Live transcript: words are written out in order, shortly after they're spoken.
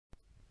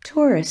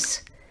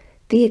Taurus,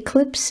 the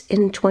eclipse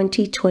in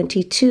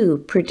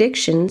 2022,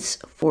 predictions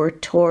for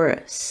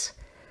Taurus.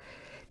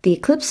 The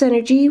eclipse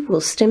energy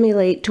will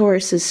stimulate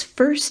Taurus's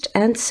first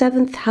and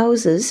seventh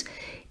houses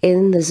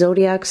in the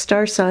zodiac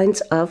star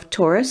signs of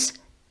Taurus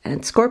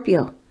and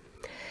Scorpio.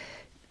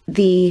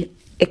 The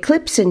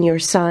eclipse in your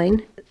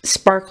sign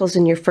sparkles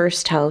in your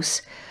first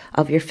house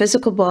of your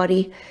physical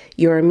body,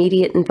 your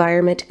immediate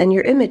environment, and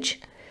your image.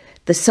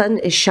 The sun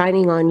is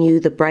shining on you,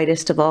 the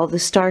brightest of all the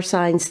star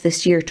signs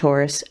this year,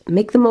 Taurus.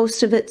 Make the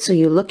most of it so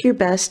you look your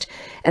best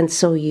and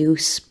so you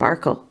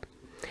sparkle.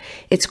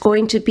 It's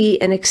going to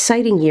be an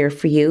exciting year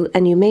for you,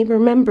 and you may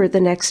remember the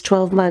next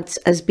 12 months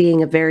as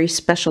being a very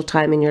special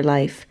time in your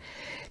life.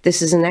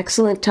 This is an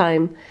excellent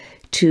time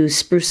to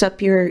spruce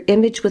up your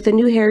image with a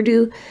new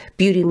hairdo,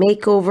 beauty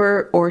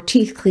makeover, or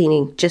teeth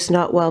cleaning, just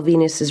not while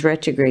Venus is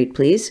retrograde,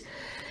 please.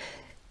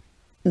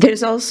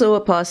 There's also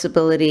a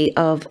possibility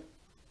of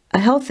a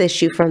health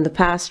issue from the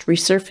past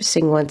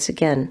resurfacing once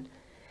again.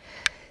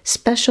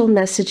 Special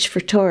message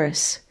for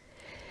Taurus.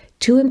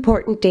 Two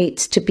important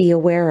dates to be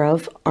aware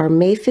of are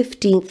May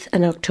 15th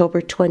and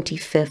October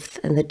 25th,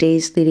 and the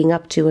days leading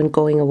up to and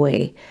going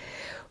away,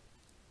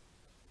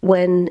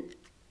 when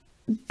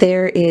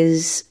there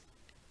is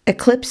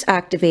eclipse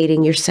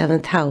activating your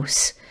seventh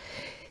house.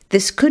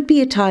 This could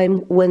be a time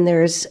when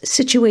there's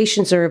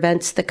situations or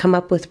events that come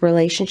up with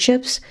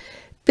relationships,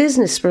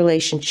 business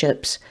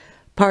relationships,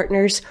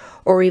 partners,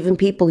 or even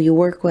people you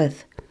work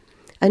with.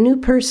 A new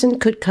person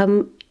could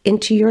come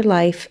into your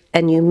life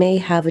and you may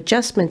have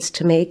adjustments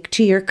to make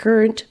to your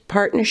current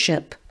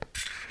partnership.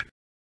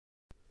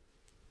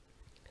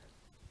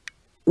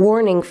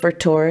 Warning for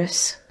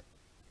Taurus.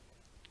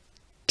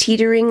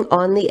 Teetering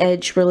on the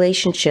edge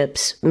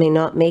relationships may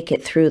not make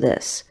it through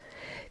this.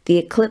 The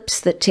eclipse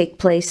that take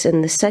place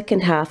in the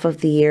second half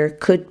of the year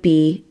could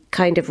be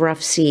kind of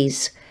rough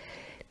seas.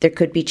 There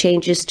could be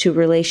changes to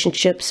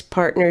relationships,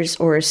 partners,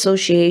 or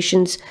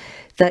associations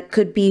that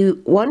could be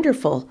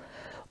wonderful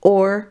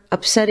or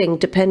upsetting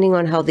depending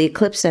on how the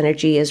eclipse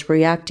energy is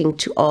reacting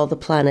to all the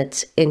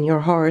planets in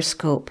your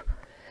horoscope.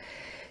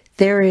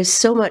 There is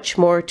so much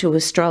more to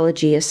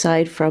astrology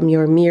aside from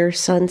your mere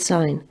sun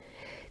sign.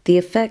 The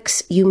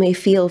effects you may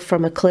feel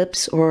from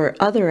eclipse or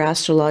other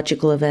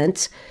astrological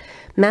events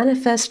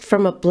manifest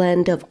from a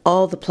blend of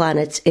all the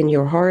planets in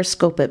your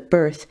horoscope at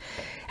birth,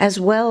 as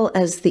well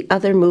as the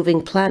other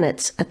moving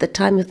planets at the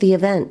time of the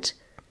event.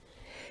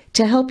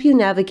 To help you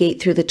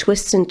navigate through the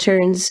twists and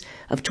turns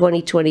of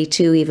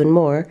 2022 even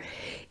more,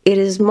 it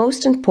is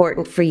most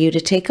important for you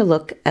to take a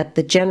look at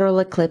the general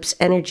eclipse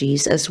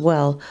energies as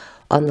well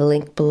on the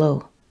link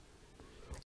below.